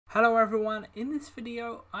Hello everyone, in this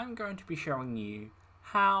video I'm going to be showing you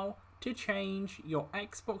how to change your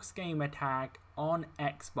Xbox Gamertag on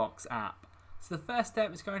Xbox app. So the first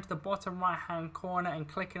step is going to the bottom right hand corner and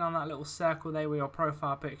clicking on that little circle there where your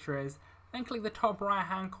profile picture is. Then click the top right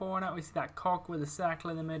hand corner, we see that cog with a circle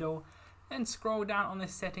in the middle. Then scroll down on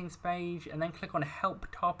this settings page and then click on help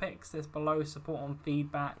topics, there's below support and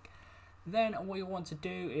feedback. Then what you want to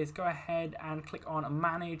do is go ahead and click on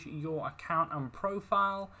manage your account and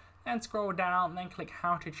profile, then scroll down, then click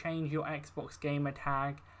how to change your Xbox gamer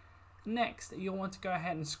tag. Next you'll want to go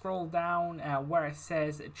ahead and scroll down where it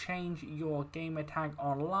says change your gamer tag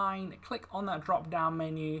online. Click on that drop down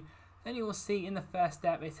menu, then you will see in the first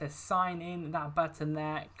step it says sign in, that button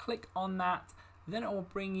there. Click on that, then it will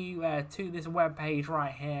bring you to this web page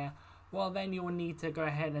right here. Well, then you will need to go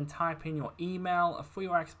ahead and type in your email for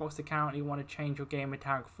your Xbox account you want to change your gamer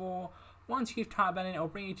tag for. Once you've typed that in, it will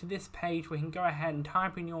bring you to this page where you can go ahead and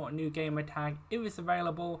type in your new gamer tag. If it's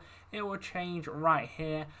available, it will change right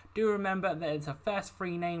here. Do remember that it's a first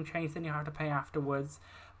free name change, then you have to pay afterwards.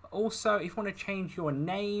 Also, if you want to change your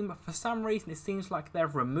name, for some reason it seems like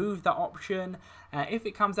they've removed that option. If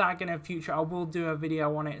it comes out again in the future, I will do a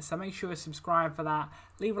video on it, so make sure to subscribe for that.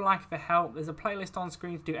 Leave a like if it helped. There's a playlist on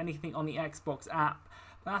screen to do anything on the Xbox app.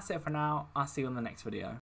 But that's it for now. I'll see you on the next video.